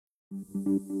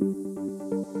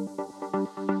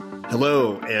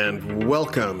Hello and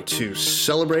welcome to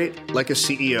Celebrate Like a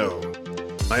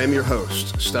CEO. I am your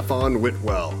host, Stefan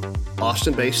Whitwell,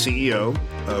 Austin-based CEO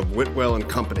of Whitwell &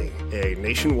 Company, a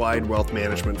nationwide wealth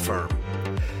management firm.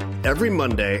 Every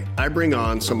Monday, I bring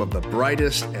on some of the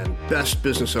brightest and best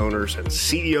business owners and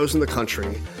CEOs in the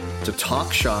country to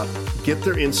talk shop, get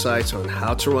their insights on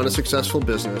how to run a successful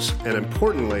business, and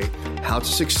importantly, how to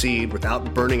succeed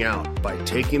without burning out by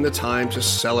taking the time to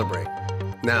celebrate.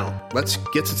 Now, let's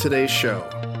get to today's show.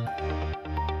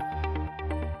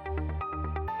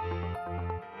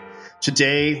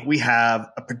 Today, we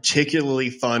have a particularly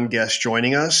fun guest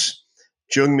joining us,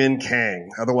 Jungmin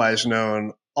Kang, otherwise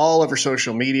known all over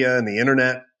social media and the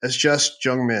internet as just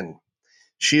Jungmin.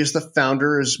 She is the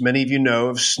founder, as many of you know,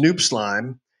 of Snoop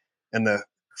Slime and the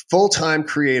full-time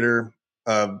creator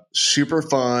of super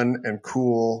fun and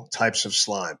cool types of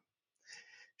slime.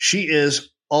 She is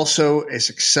also a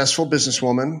successful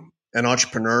businesswoman, an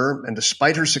entrepreneur, and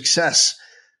despite her success,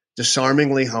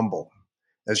 disarmingly humble,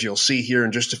 as you'll see here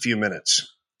in just a few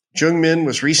minutes. Jungmin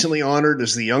was recently honored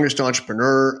as the youngest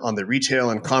entrepreneur on the retail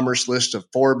and commerce list of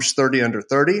Forbes 30 Under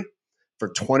 30 for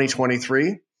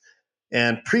 2023,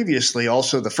 and previously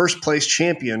also the first place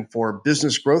champion for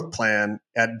Business Growth Plan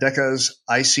at DECA's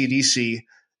ICDC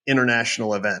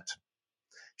International event.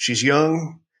 She's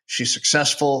young, she's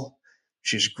successful,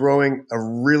 she's growing a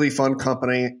really fun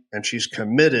company, and she's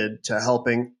committed to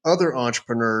helping other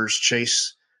entrepreneurs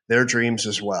chase their dreams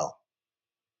as well.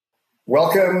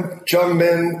 Welcome,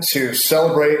 Jungmin, to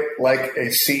Celebrate Like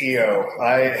a CEO.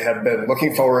 I have been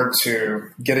looking forward to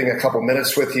getting a couple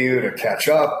minutes with you to catch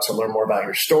up, to learn more about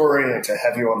your story, and to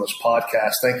have you on this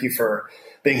podcast. Thank you for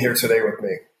being here today with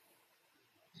me.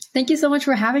 Thank you so much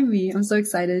for having me. I'm so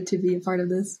excited to be a part of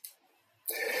this.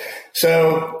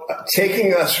 So,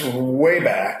 taking us way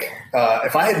back,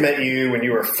 if I had met you when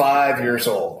you were 5 years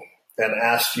old and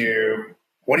asked you,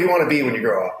 what do you want to be when you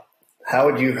grow up? How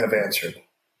would you have answered?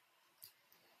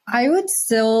 I would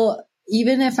still,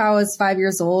 even if I was 5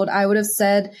 years old, I would have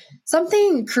said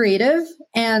something creative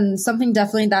and something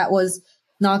definitely that was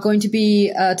not going to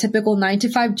be a typical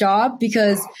 9-to-5 job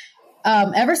because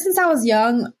ever since I was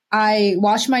young, I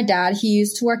watched my dad. He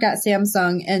used to work at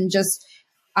Samsung and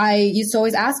I used to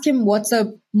always ask him what's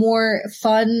a more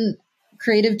fun,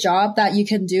 creative job that you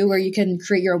can do where you can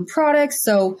create your own products.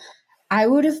 So I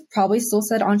would have probably still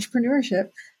said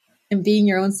entrepreneurship and being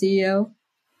your own CEO.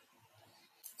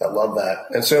 I love that.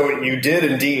 And so you did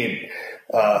indeed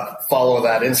follow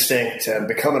that instinct and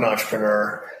become an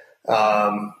entrepreneur.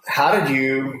 How did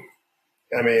you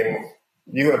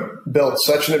have built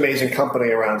such an amazing company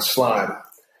around slime.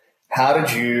 How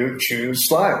did you choose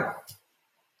slime?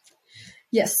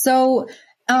 Yes. So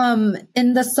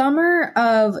in the summer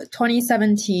of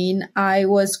 2017, I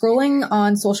was scrolling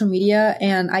on social media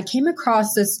and I came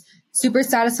across this super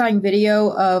satisfying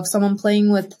video of someone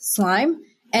playing with slime.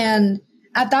 And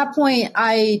at that point,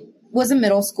 I was in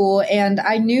middle school and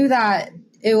I knew that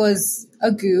it was a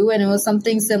goo and it was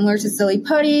something similar to silly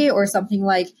putty or something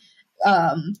like,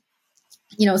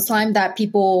 slime that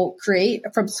people create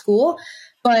from school.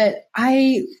 But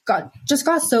I got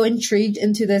so intrigued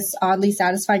into this oddly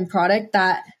satisfying product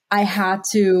that I had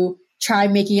to try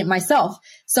making it myself.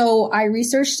 So I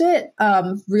researched it,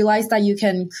 realized that you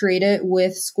can create it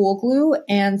with school glue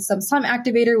and some slime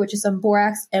activator, which is some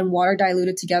borax and water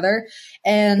diluted together.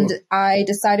 And I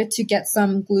decided to get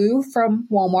some glue from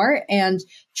Walmart and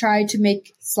try to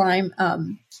make slime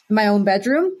in my own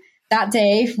bedroom that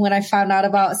day when I found out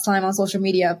about slime on social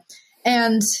media.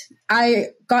 And I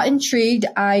got intrigued.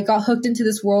 I got hooked into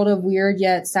this world of weird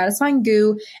yet satisfying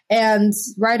goo. And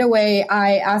right away,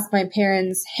 I asked my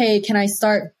parents, hey, can I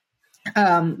start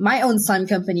my own slime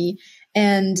company?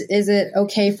 And is it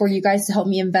okay for you guys to help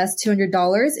me invest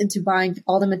 $200 into buying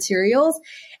all the materials?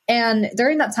 And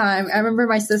during that time, I remember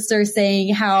my sister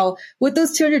saying how with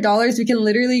those $200, we can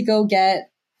literally go get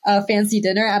a fancy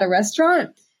dinner at a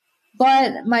restaurant.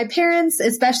 But my parents,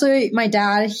 especially my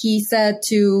dad, he said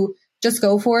to just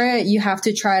go for it. You have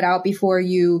to try it out before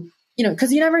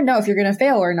because you never know if you're going to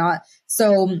fail or not.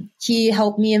 So he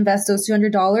helped me invest those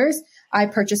 $200. I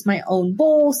purchased my own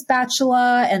bowl,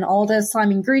 spatula, and all the slime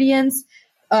ingredients,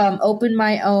 opened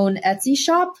my own Etsy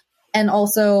shop, and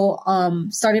also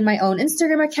started my own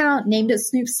Instagram account, named it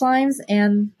Snoop Slimes,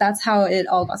 and that's how it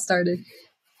all got started.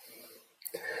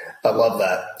 I love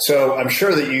that. So I'm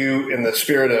sure that you, in the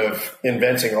spirit of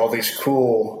inventing all these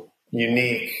cool,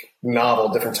 unique, novel,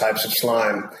 different types of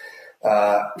slime,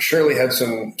 surely had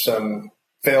some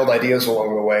failed ideas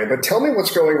along the way. But tell me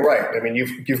what's going right. I mean,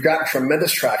 you've got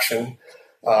tremendous traction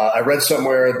I read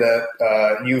somewhere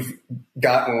that you've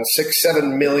gotten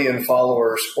 6-7 million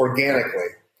followers organically.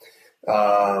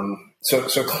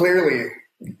 So clearly,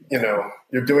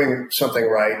 you're doing something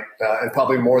right, and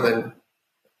probably more than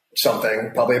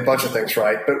something, probably a bunch of things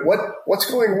right. But what's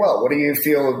going well? What do you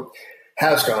feel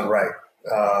has gone right,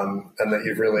 and that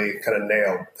you've really kind of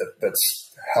nailed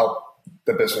that's helped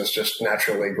the business just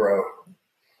naturally grow?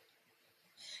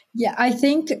 Yeah, I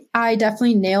think I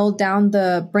definitely nailed down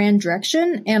the brand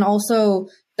direction and also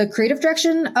the creative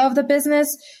direction of the business,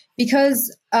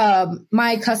 because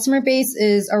my customer base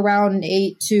is around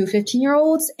 8 to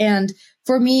 15-year-olds. And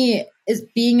for me, is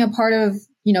being a part of,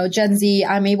 Gen Z,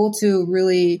 I'm able to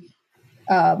really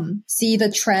see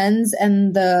the trends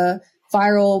and the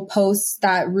viral posts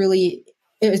that really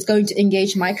is going to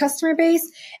engage my customer base.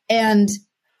 And,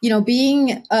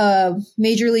 being a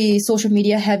majorly social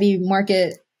media heavy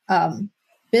market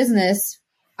business,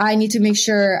 I need to make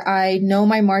sure I know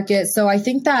my market. So I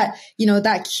think that,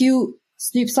 that cute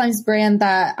Snoop Slimes brand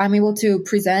that I'm able to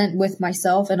present with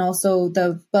myself and also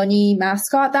the bunny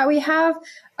mascot that we have,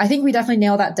 I think we definitely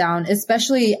nail that down,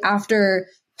 especially after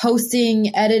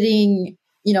posting, editing,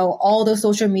 all those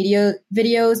social media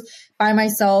videos by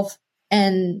myself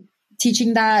and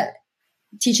teaching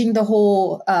the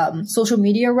whole social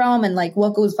media realm and like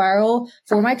what goes viral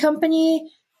for my company.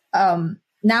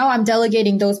 Now I'm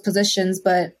delegating those positions,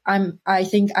 but I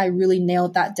think I really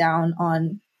nailed that down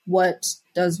on what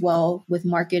does well with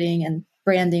marketing and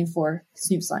branding for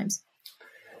Snoop Slimes.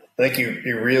 I think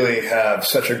you really have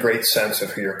such a great sense of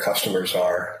who your customers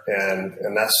are, and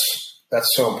that's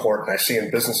so important. I see in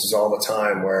businesses all the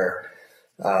time where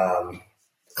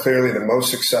clearly the most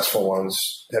successful ones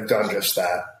have done just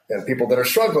that, and people that are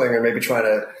struggling are maybe trying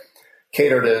to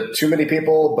cater to too many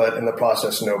people, but in the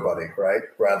process, nobody, right?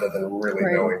 Rather than really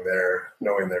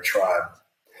knowing their tribe.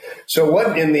 So,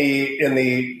 what in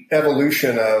the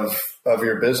evolution of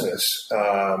your business,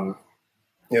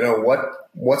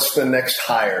 what's the next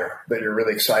hire that you're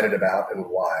really excited about, and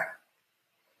why?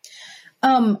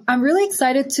 I'm really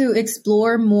excited to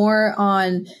explore more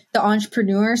on the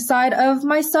entrepreneur side of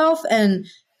myself and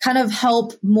kind of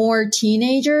help more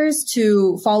teenagers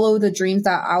to follow the dreams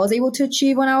that I was able to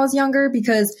achieve when I was younger,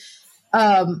 because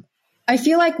I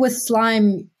feel like with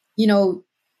slime,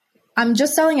 I'm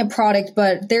just selling a product,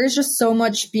 but there's just so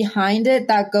much behind it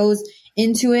that goes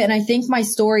into it. And I think my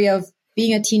story of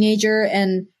being a teenager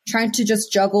and trying to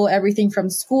just juggle everything from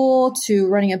school to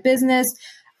running a business,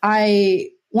 I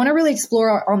want to really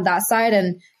explore on that side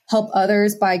and help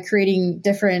others by creating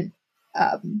different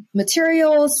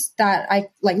materials that I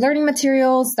like, learning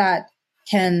materials that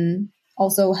can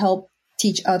also help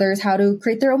teach others how to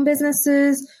create their own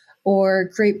businesses or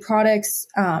create products.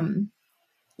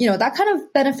 That kind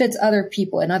of benefits other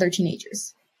people and other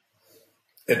teenagers.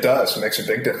 It does. It makes a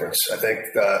big difference. I think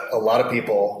that a lot of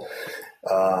people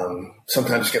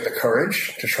sometimes get the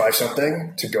courage to try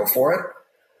something, to go for it,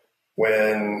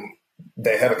 when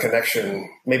they have a connection,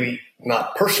 maybe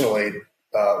not personally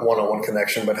one-on-one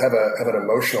connection, but have an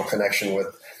emotional connection with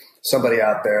somebody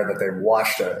out there that they've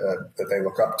watched, that they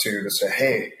look up to say,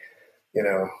 hey,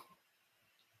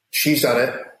 she's done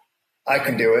it, I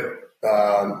can do it.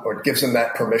 Or it gives them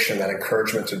that permission, that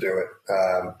encouragement to do it.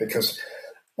 Because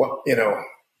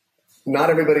not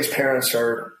everybody's parents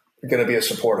are going to be as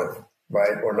supportive,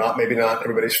 right? Or maybe not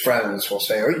everybody's friends will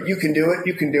say, oh, you can do it.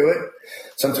 You can do it.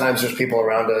 Sometimes there's people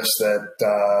around us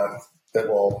that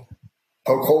will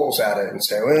poke holes at it and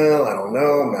say, well, I don't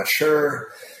know, I'm not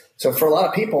sure. So for a lot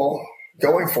of people,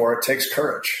 going for it takes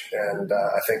courage. And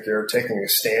I think you're taking a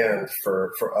stand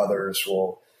for others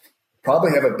will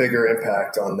probably have a bigger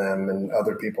impact on them and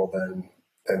other people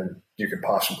than you could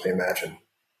possibly imagine.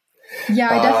 Yeah,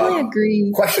 I definitely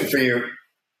agree. Question for you.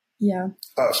 Yeah.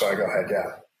 Oh, sorry, go ahead.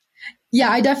 Yeah. Yeah,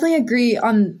 I definitely agree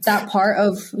on that part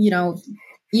of,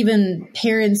 even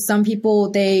parents, some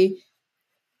people, they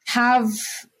have,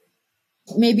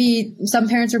 maybe some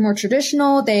parents are more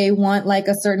traditional. They want like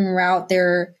a certain route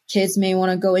their kids may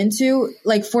want to go into.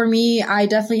 Like for me, I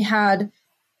definitely had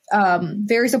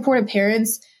very supportive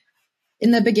parents.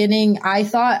 In the beginning, I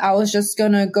thought I was just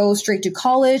going to go straight to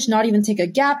college, not even take a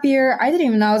gap year. I didn't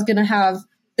even know I was going to have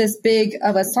this big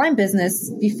of a slime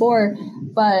business before.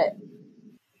 But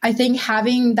I think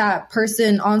having that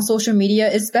person on social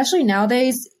media, especially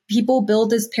nowadays, people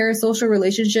build this parasocial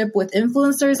relationship with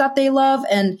influencers that they love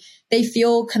and they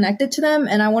feel connected to them.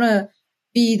 And I want to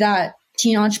be that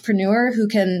teen entrepreneur who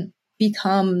can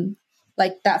become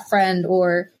like that friend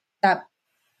or that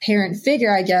parent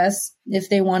figure, I guess, if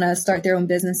they want to start their own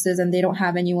businesses and they don't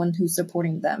have anyone who's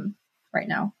supporting them right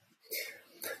now.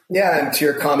 Yeah, and to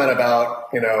your comment about,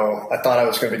 I thought I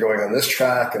was going to be going on this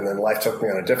track and then life took me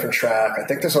on a different track. I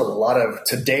think there's a lot of,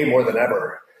 today more than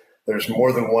ever, there's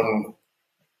more than one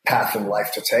path in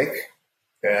life to take.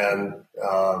 And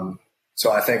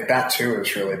so I think that too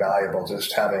is really valuable,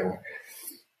 just having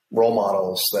role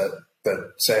models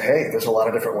that say, hey, there's a lot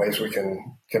of different ways we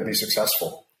can be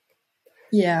successful.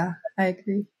 Yeah, I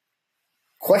agree.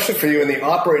 Question for you in the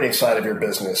operating side of your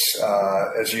business,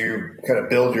 as you kind of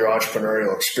build your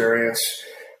entrepreneurial experience,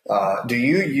 do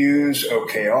you use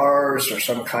OKRs or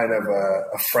some kind of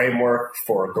a framework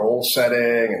for goal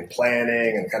setting and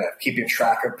planning and kind of keeping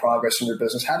track of progress in your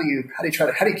business? How do you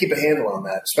keep a handle on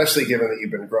that, especially given that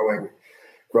you've been growing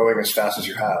as fast as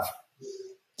you have?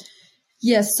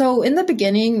 Yes. So in the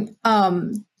beginning,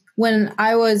 when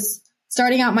I was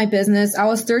starting out my business, I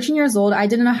was 13 years old. I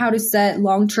didn't know how to set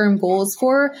long-term goals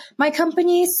for my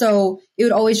company. So it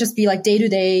would always just be like day to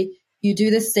day, you do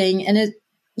this thing. And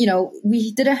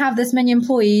we didn't have this many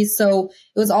employees. So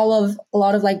it was a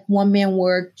lot of like one-man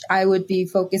work. I would be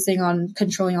focusing on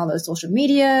controlling all those social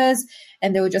medias,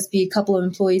 and there would just be a couple of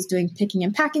employees doing picking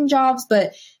and packing jobs.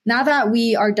 But now that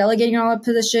we are delegating all our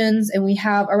positions and we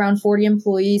have around 40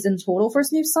 employees in total for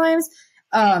Snoop Slimes,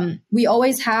 we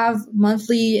always have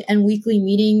monthly and weekly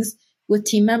meetings with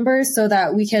team members so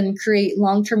that we can create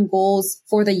long-term goals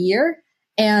for the year.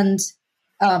 And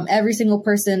every single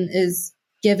person is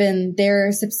given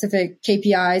their specific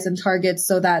KPIs and targets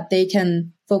so that they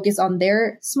can focus on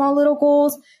their small little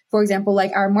goals. For example,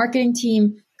 like our marketing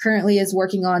team currently is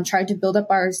working on trying to build up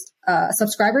our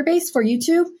subscriber base for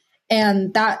YouTube.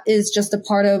 And that is just a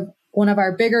part of one of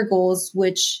our bigger goals,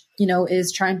 which,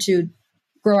 is trying to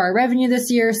grow our revenue this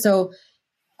year. So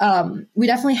we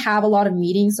definitely have a lot of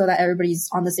meetings so that everybody's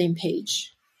on the same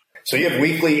page. So you have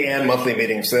weekly and monthly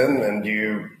meetings then, and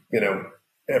you're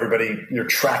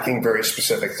tracking very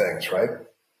specific things, right?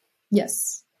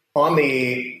 Yes. On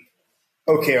the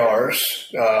OKRs,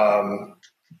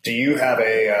 do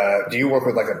you work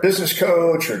with like a business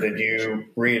coach, or did you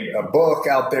read a book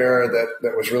out there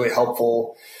that was really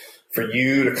helpful for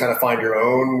you to kind of find your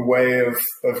own way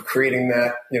of creating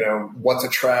that, what to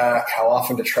track, how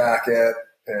often to track it,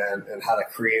 and how to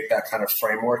create that kind of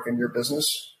framework in your business?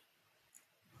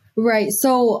 Right.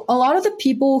 So a lot of the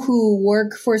people who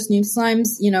work for Snoop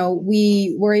Slimes,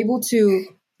 we were able to,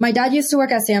 my dad used to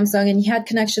work at Samsung and he had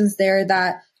connections there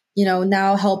that,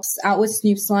 now helps out with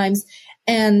Snoop Slimes.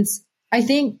 And I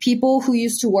think people who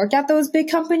used to work at those big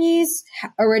companies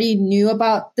already knew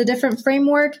about the different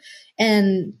framework.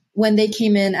 And when they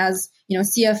came in as,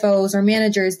 CFOs or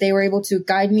managers, they were able to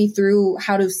guide me through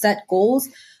how to set goals.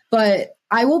 But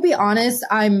I will be honest,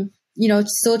 I'm,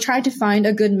 still trying to find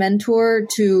a good mentor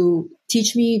to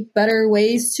teach me better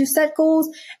ways to set goals.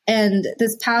 And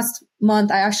this past month,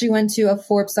 I actually went to a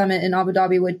Forbes summit in Abu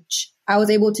Dhabi, which I was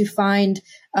able to find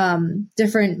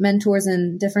different mentors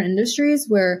in different industries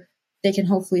where they can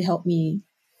hopefully help me,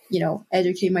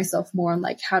 educate myself more on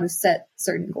like how to set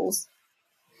certain goals.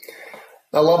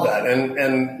 I love that.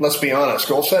 And let's be honest,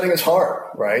 goal setting is hard,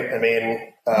 right? I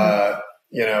mean,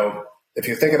 if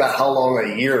you think about how long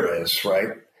a year is, right?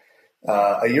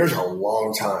 A year is a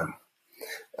long time.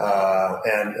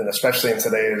 And especially in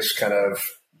today's kind of,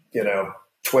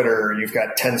 Twitter, you've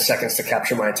got 10 seconds to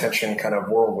capture my attention kind of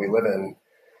world we live in.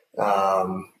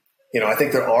 I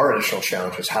think there are additional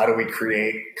challenges. How do we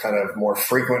create kind of more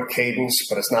frequent cadence,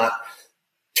 but it's not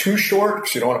too short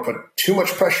because you don't want to put too much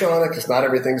pressure on it because not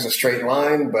everything's a straight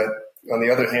line. But on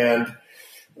the other hand,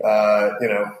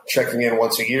 checking in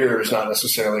once a year is not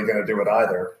necessarily going to do it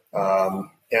either.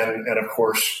 And of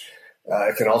course,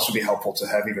 it can also be helpful to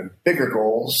have even bigger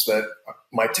goals that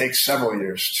might take several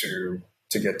years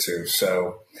to get to.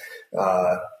 So,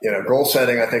 goal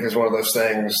setting, I think, is one of those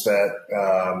things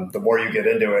that the more you get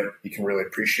into it, you can really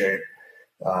appreciate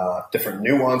different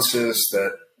nuances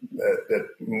that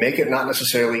make it not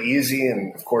necessarily easy.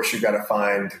 And of course, you've got to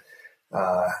find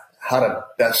how to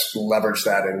best leverage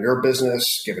that in your business,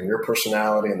 given your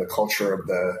personality and the culture of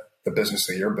the business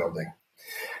that you're building.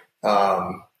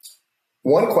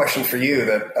 One question for you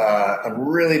that I've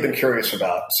really been curious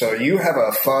about. So you have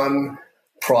a fun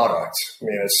product. I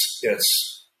mean,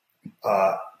 it's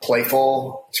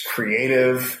playful, it's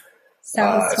creative,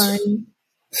 satisfying,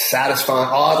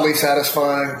 oddly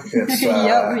satisfying. It's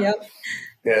yep.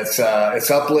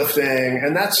 It's uplifting,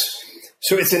 and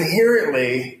so it's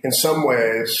inherently, in some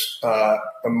ways, a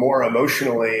more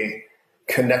emotionally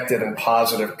connected and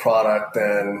positive product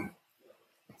than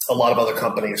a lot of other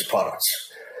companies' products.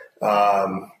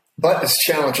 But it's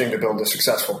challenging to build a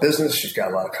successful business. You've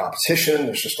got a lot of competition.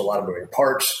 There's just a lot of moving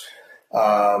parts.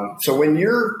 So when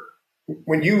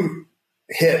you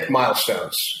hit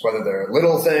milestones, whether they're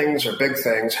little things or big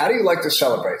things, how do you like to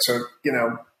celebrate? So,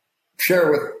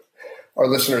 share with our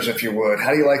listeners, if you would,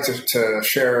 how do you like to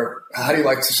share, how do you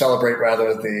like to celebrate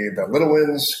rather the little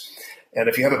wins? And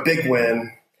if you have a big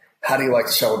win, how do you like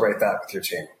to celebrate that with your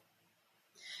team?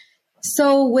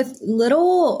 So with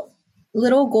little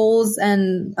goals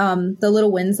and the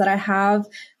little wins that I have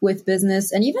with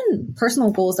business and even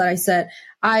personal goals that I set,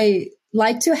 I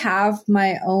like to have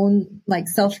my own like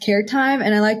self-care time.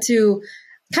 And I like to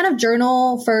kind of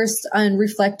journal first and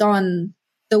reflect on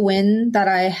the win that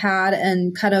I had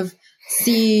and kind of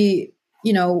see,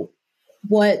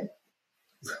 what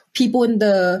people in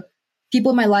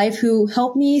my life who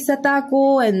helped me set that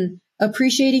goal and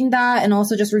appreciating that. And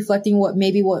also just reflecting what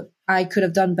I could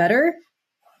have done better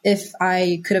if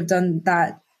I could have done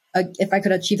that, if I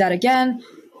could achieve that again.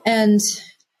 And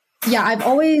yeah, I've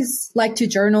always liked to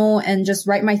journal and just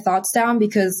write my thoughts down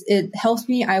because it helps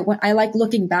me. I like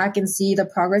looking back and see the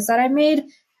progress that I made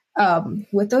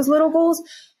with those little goals.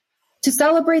 To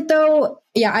celebrate though,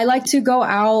 yeah, I like to go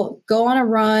on a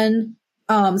run.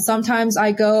 Sometimes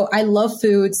I love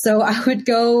food. So I would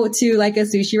go to like a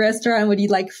sushi restaurant and would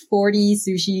eat like 40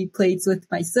 sushi plates with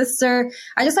my sister.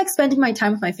 I just like spending my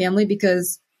time with my family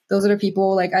because those are the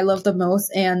people like I love the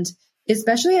most. And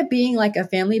especially at being like a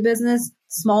family business,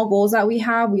 small goals that we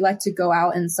have, we like to go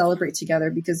out and celebrate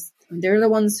together because they're the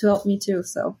ones who helped me too.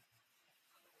 So.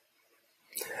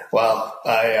 Well,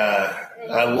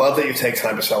 I love that you take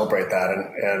time to celebrate that.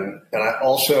 And I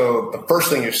also, the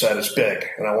first thing you said is big.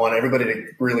 And I want everybody to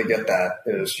really get that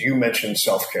is you mentioned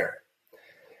self-care.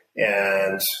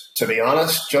 And to be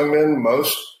honest, Jungmin,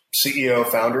 most CEO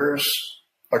founders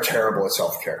are terrible at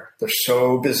self-care. They're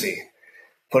so busy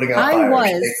putting out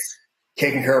fires,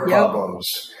 taking care of problems.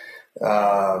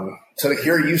 So to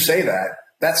hear you say that,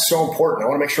 that's so important. I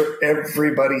want to make sure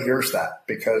everybody hears that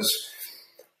because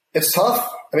it's tough.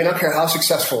 I mean, I don't care how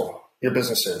successful your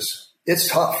business is. It's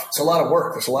tough. It's a lot of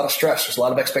work. There's a lot of stress. There's a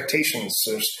lot of expectations.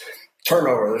 There's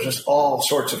turnover. There's just all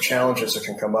sorts of challenges that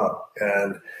can come up.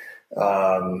 And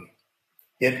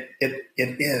it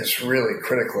is really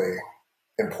critically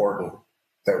important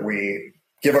that we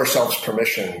give ourselves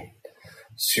permission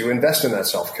to invest in that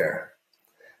self-care.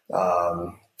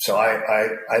 So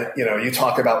you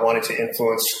talk about wanting to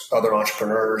influence other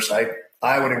entrepreneurs.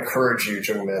 I would encourage you,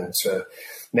 Jungmin, to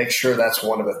make sure that's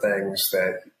one of the things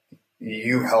that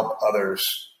you help others,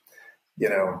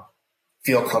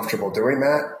 feel comfortable doing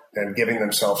that and giving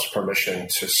themselves permission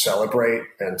to celebrate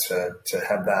and to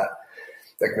have that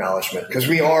acknowledgement. Because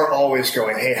we are always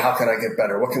going, hey, how can I get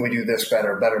better? What can we do this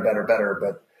better? But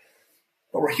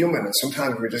we're human. And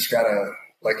sometimes we just got to,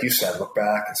 like you said, look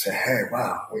back and say, hey,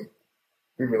 wow, we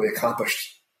really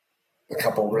accomplished a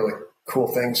couple really cool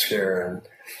things here. And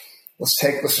let's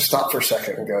just stop for a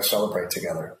second and go celebrate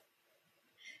together.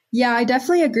 Yeah, I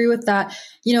definitely agree with that.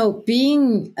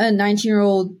 Being a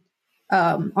 19-year-old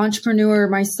entrepreneur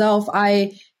myself,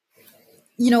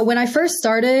 when I first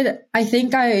started, I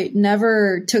think I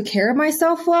never took care of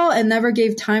myself well and never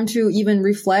gave time to even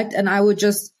reflect. And I would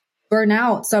just burn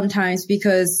out sometimes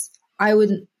because I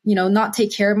would, not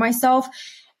take care of myself.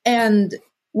 And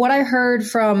what I heard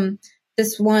from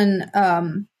this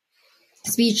one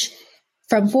speech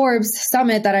from Forbes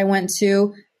Summit that I went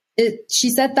to, she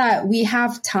said that we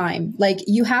have time. Like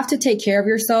you have to take care of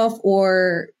yourself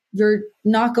or you're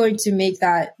not going to finish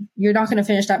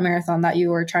that marathon that you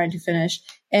were trying to finish.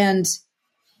 And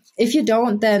if you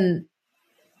don't, then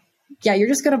yeah, you're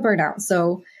just going to burn out.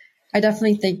 So I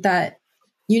definitely think that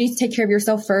you need to take care of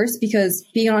yourself first because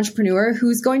being an entrepreneur,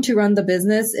 who's going to run the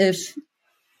business if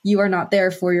you are not there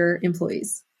for your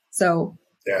employees? So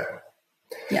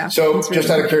yeah. So just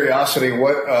out of curiosity,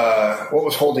 what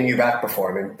was holding you back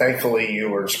before? I mean, thankfully you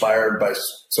were inspired by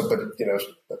somebody,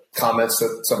 comments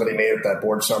that somebody made at that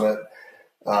board summit,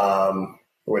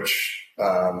 which,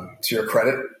 to your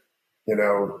credit,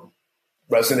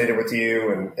 resonated with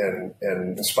you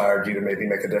and inspired you to maybe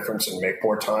make a difference and make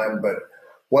more time. But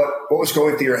what was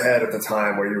going through your head at the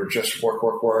time where you were just work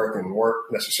and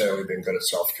weren't necessarily being good at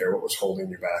self-care? What was holding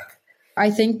you back?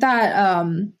 I think that,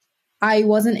 I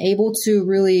wasn't able to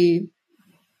really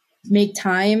make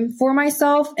time for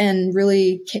myself and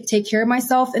really take care of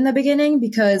myself in the beginning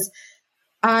because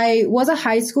I was a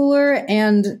high schooler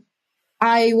and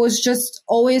I was just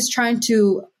always trying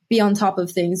to be on top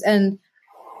of things. And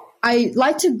I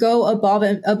like to go above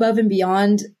and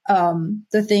beyond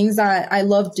the things that I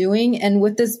love doing. And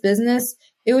with this business,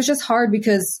 it was just hard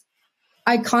because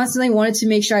I constantly wanted to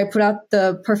make sure I put out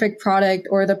the perfect product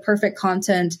or the perfect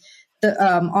content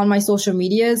on my social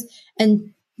medias.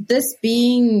 And this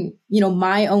being,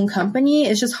 my own company,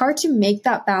 it's just hard to make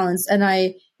that balance. And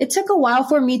it took a while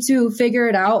for me to figure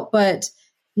it out, but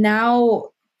now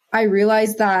I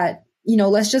realize that,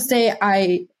 let's just say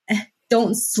I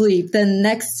don't sleep. The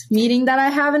next meeting that I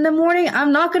have in the morning,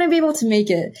 I'm not going to be able to make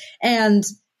it. And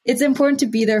it's important to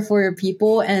be there for your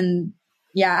people. And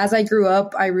yeah, as I grew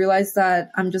up, I realized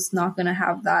that I'm just not going to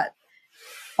have that.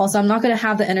 Also, I'm not going to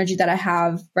have the energy that I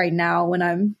have right now when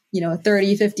I'm,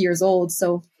 30, 50 years old.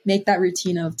 So make that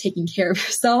routine of taking care of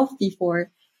yourself before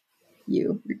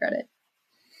you regret it.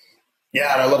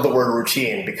 Yeah. And I love the word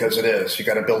routine because it is. You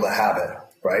got to build a habit,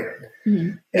 right?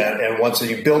 Mm-hmm. And once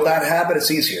you build that habit,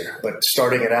 it's easier. But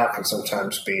starting it out can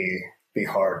sometimes be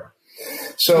hard.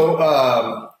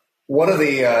 So one of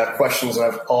the questions that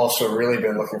I've also really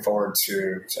been looking forward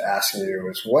to asking you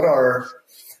is what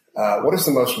is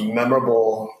the most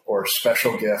memorable or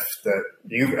special gift that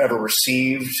you've ever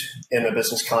received in a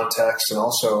business context? And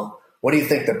also, what do you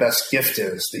think the best gift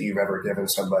is that you've ever given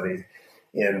somebody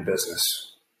in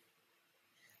business?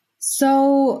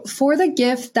 So for the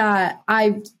gift that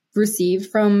I've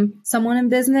received from someone in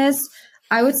business,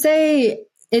 I would say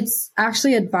it's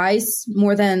actually advice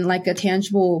more than like a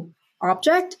tangible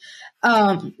object.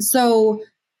 So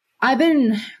I've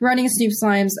been running Snoop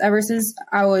Slimes ever since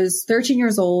I was 13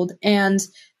 years old. And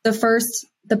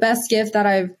the best gift that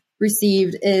I've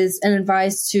received is an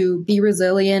advice to be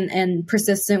resilient and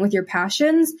persistent with your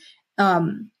passions.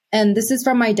 And this is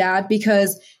from my dad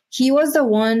because he was the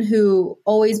one who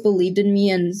always believed in me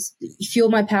and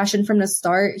fueled my passion from the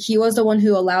start. He was the one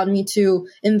who allowed me to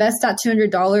invest that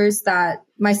 $200 that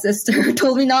my sister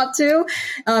told me not to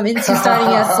into starting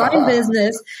a slime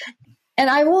business. And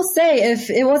I will say, if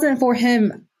it wasn't for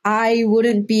him, I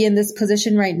wouldn't be in this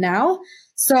position right now.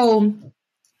 So,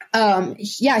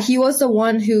 he was the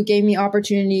one who gave me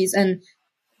opportunities and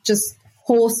just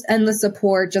whole endless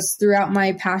support just throughout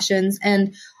my passions.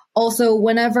 And also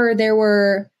whenever there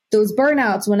were those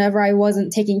burnouts, whenever I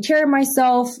wasn't taking care of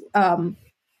myself,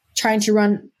 trying to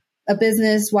run a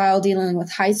business while dealing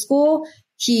with high school,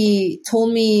 he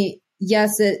told me,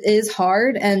 yes, it is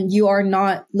hard and you are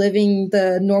not living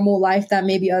the normal life that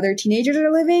maybe other teenagers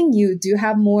are living. You do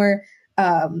have more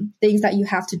things that you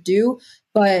have to do,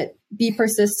 but be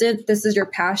persistent. This is your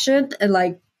passion. And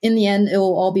like in the end, it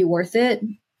will all be worth it.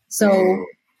 So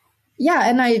yeah.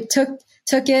 And I took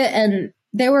it, and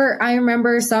I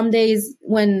remember some days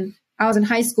when I was in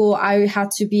high school, I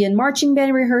had to be in marching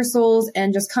band rehearsals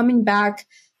and just coming back.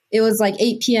 It was like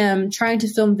 8 p.m. trying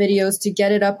to film videos to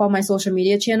get it up on my social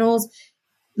media channels.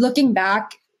 Looking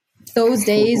back, those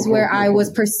days where I was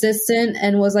persistent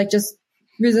and was like just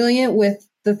resilient with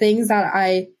the things that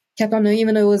I kept on doing,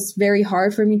 even though it was very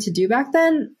hard for me to do back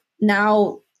then,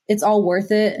 now it's all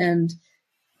worth it. And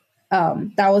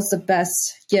that was the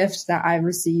best gift that I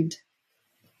received.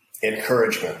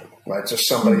 Encouragement, right? Just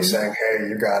somebody saying, hey,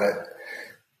 you got it.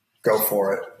 Go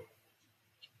for it.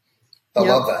 I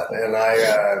love that.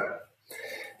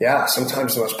 And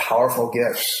sometimes the most powerful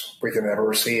gifts we can ever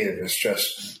receive is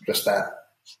just that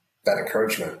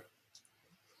encouragement.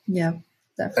 Yeah,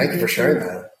 definitely. Thank you for sharing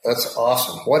that. That's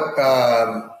awesome.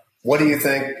 What do you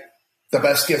think the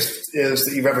best gift is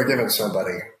that you've ever given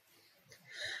somebody?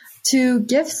 To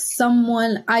give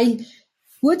someone, I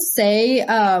would say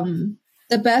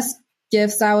the best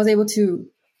gifts I was able to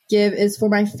give is for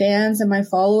my fans and my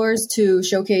followers to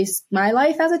showcase my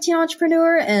life as a teen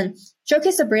entrepreneur and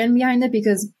showcase the brand behind it,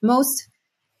 because most,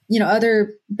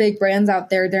 other big brands out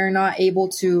there, they're not able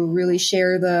to really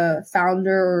share the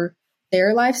founder or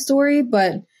their life story.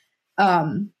 But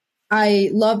I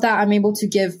love that I'm able to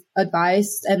give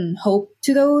advice and hope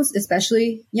to those,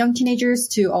 especially young teenagers,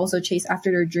 to also chase after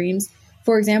their dreams.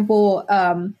 For example,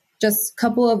 just a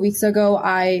couple of weeks ago,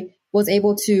 I was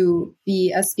able to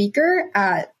be a speaker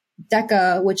at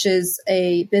DECA, which is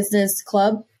a business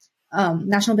club,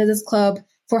 national business club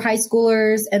for high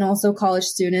schoolers and also college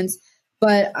students.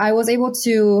 But I was able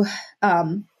to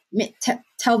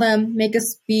tell them, make a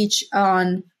speech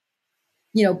on,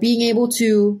 being able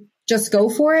to just go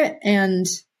for it and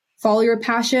follow your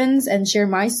passions and share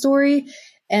my story.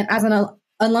 And as an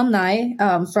alumni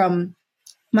from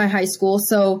my high school.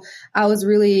 So I was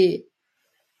really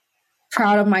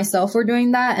proud of myself for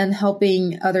doing that and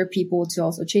helping other people to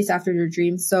also chase after their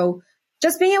dreams. So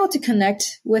just being able to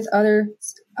connect with others,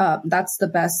 that's the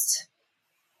best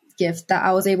gift that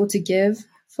I was able to give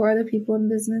for other people in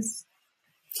business.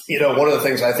 One of the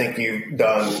things I think you've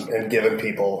done and given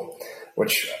people,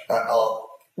 which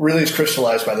really is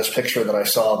crystallized by this picture that I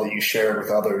saw that you shared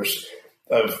with others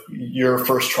of your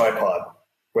first tripod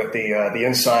with the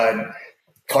inside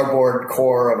cardboard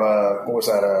core of what was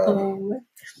that?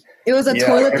 It was a Yeah,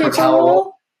 toilet paper paper towel roll.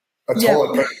 roll. A Yeah.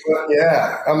 toilet paper.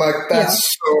 Yeah. I'm like, that's Yeah.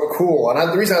 so cool.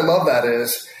 And the reason I love that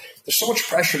is there's so much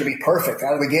pressure to be perfect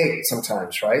out of the gate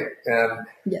sometimes, right? And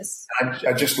Yes.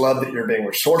 I just love that you're being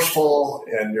resourceful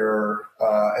and you're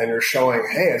showing,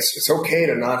 hey, it's okay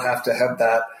to not have to have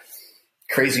that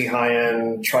crazy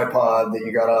high-end tripod that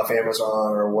you got off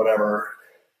Amazon or whatever.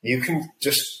 You can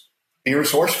just be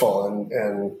resourceful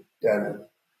and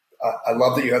I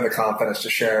love that you have the confidence to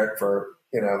share it for,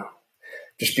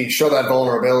 show that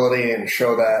vulnerability and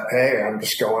show that, hey, I'm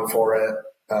just going for it.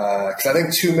 Because I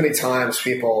think too many times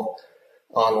people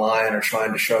online are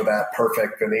trying to show that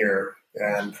perfect veneer.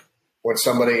 And when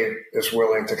somebody is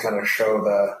willing to kind of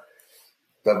show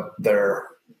their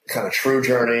kind of true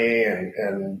journey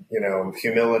and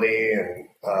humility and,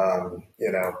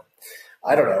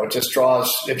 I don't know,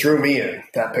 it drew me in.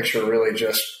 That picture really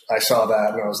I saw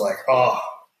that and I was like, oh,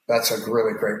 that's a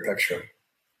really great picture.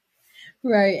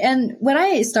 Right. And when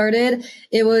I started,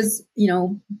 it was,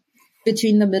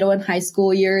 between the middle and high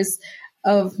school years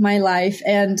of my life.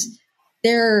 And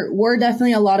there were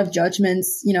definitely a lot of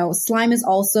judgments. Slime is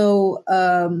also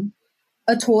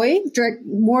a toy catered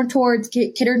more towards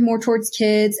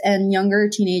kids and younger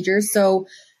teenagers. So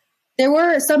there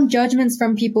were some judgments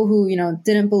from people who,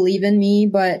 didn't believe in me,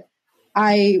 but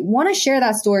I want to share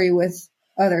that story with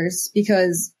others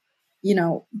because,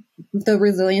 the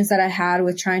resilience that I had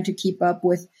with trying to keep up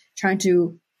with trying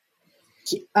to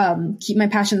keep my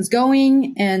passions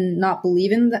going and not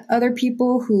believe in the other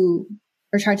people who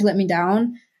are trying to let me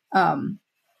down. I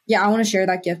want to share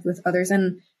that gift with others.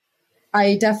 And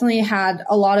I definitely had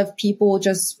a lot of people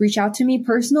just reach out to me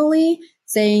personally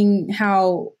saying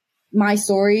how my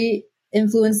story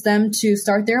influenced them to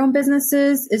start their own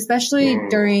businesses, especially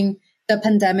during the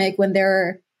pandemic when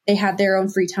they had their own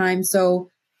free time. So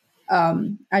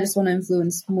I just want to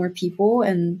influence more people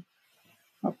and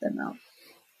help them out.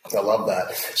 I love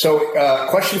that. So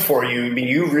question for you. I mean,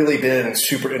 you've really been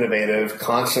super innovative,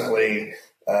 constantly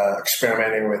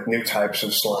experimenting with new types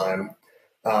of slime.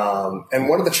 And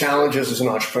one of the challenges as an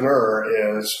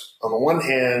entrepreneur is, on the one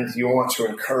hand, you want to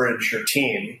encourage your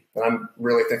team. And I'm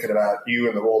really thinking about you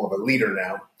in the role of a leader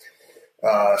now,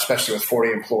 especially with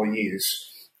 40 employees.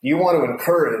 You want to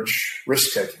encourage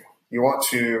risk-taking. You want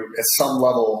to, at some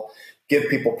level, give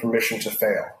people permission to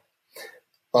fail.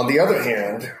 On the other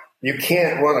hand, you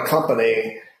can't run a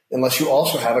company unless you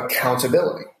also have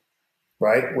accountability,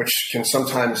 right? Which can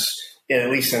sometimes, at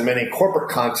least in many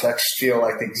corporate contexts, feel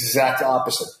like the exact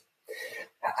opposite.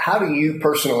 How do you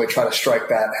personally try to strike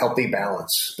that healthy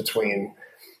balance between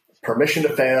permission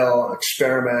to fail,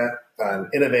 experiment, and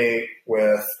innovate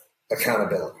with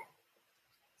accountability?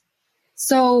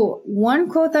 So one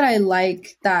quote that I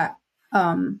like that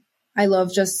I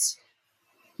love just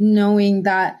knowing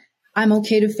that I'm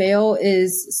okay to fail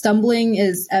is stumbling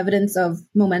is evidence of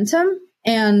momentum.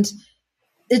 And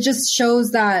it just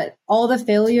shows that all the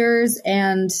failures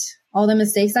and all the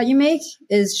mistakes that you make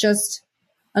is just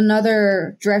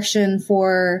another direction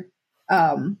for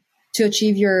to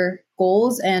achieve your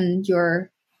goals and to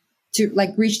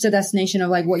reach the destination of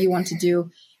what you want to do.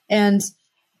 And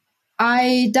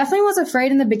I definitely was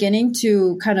afraid in the beginning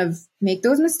to kind of make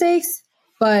those mistakes,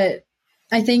 but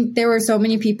I think there were so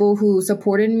many people who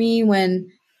supported me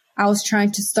when I was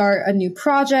trying to start a new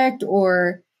project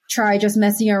or try just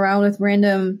messing around with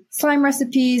random slime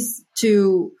recipes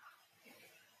to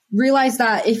realize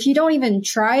that if you don't even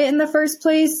try it in the first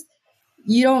place,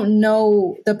 you don't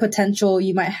know the potential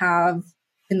you might have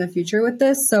in the future with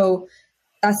this. So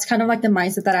that's kind of the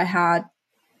mindset that I had.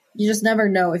 You just never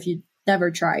know if you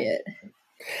never try it.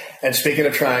 And speaking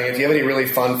of trying it, do you have any really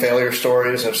fun failure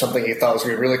stories of something you thought was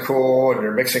going to be really cool and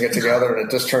you're mixing it together and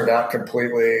it just turned out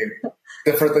completely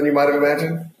different than you might have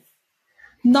imagined?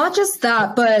 Not just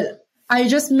that, but I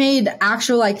just made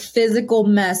actual physical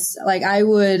mess. I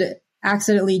would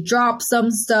accidentally drop some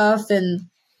stuff in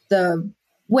the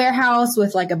warehouse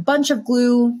with a bunch of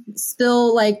glue,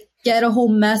 spill get a whole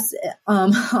mess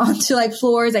onto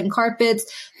floors and carpets,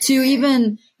 to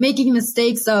even making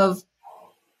mistakes of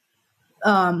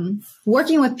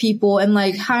working with people and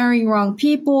hiring wrong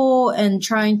people and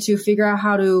trying to figure out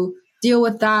how to deal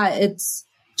with that. It's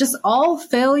just all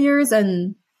failures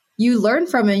and you learn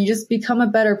from it and you just become a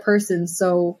better person.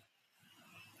 So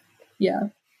yeah.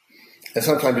 And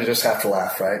sometimes you just have to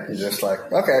laugh, right? You're just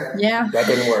okay, yeah, that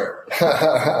didn't work.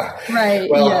 Right.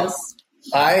 Well, yes.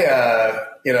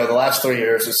 The last 3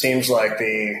 years, it seems like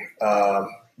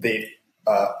the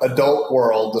adult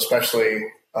world, especially,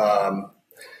 I'll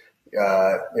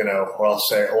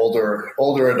say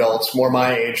older adults, more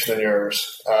my age than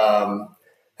yours,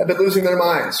 have been losing their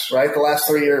minds, right? The last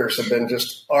 3 years have been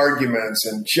just arguments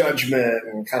and judgment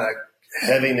and kind of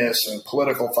heaviness and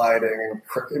political fighting.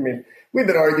 I mean, we've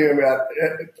been arguing about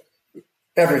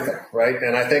everything, right?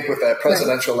 And I think with that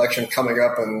presidential election coming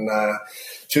up in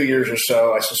 2 years or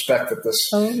so, I suspect that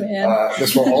this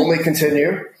will only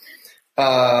continue.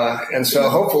 And so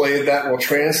hopefully that will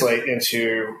translate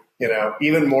into,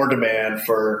 even more demand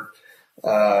for,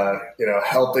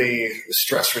 healthy,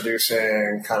 stress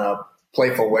reducing, kind of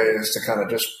playful ways to kind of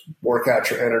just work out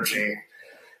your energy,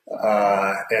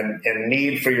 and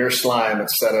need for your slime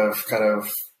instead of kind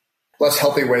of less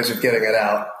healthy ways of getting it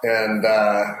out. And,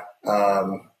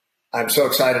 I'm so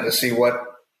excited to see what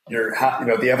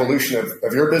the evolution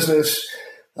of your business,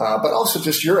 but also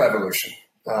just your evolution,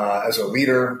 as a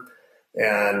leader.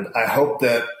 And I hope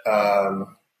that,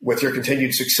 with your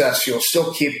continued success, you'll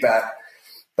still keep that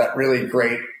really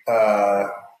great,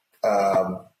 kind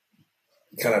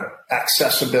of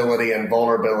accessibility and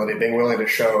vulnerability, being willing to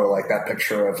show like that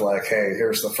picture of like, hey,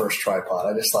 here's the first tripod.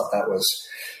 I just thought that was,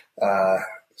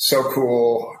 so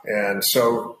cool and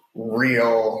so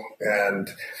real. And,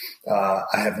 I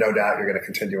have no doubt you're going to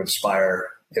continue to inspire,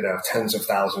 tens of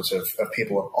thousands of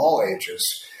people of all ages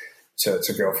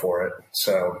to go for it.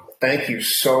 So thank you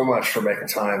so much for making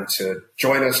time to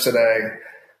join us today,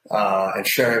 and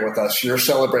sharing with us your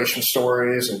celebration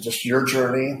stories and just your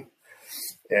journey,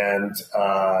 and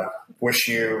wish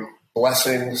you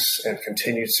blessings and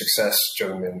continued success,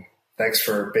 Jungmin. Thanks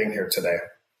for being here today.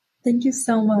 Thank you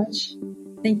so much.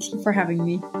 Thank you for having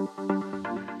me.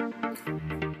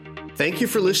 Thank you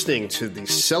for listening to the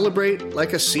Celebrate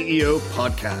Like a CEO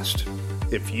podcast.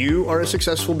 If you are a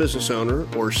successful business owner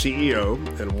or CEO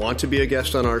and want to be a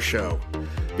guest on our show,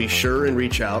 be sure and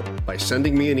reach out by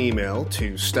sending me an email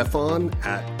to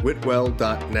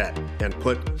stefan@whitwell.net and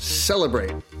put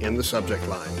celebrate in the subject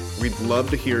line. We'd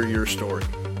love to hear your story.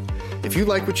 If you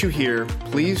like what you hear,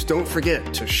 please don't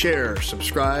forget to share,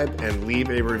 subscribe, and leave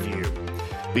a review.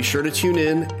 Be sure to tune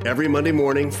in every Monday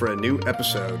morning for a new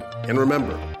episode. And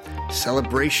remember,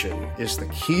 celebration is the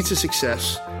key to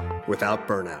success without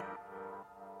burnout.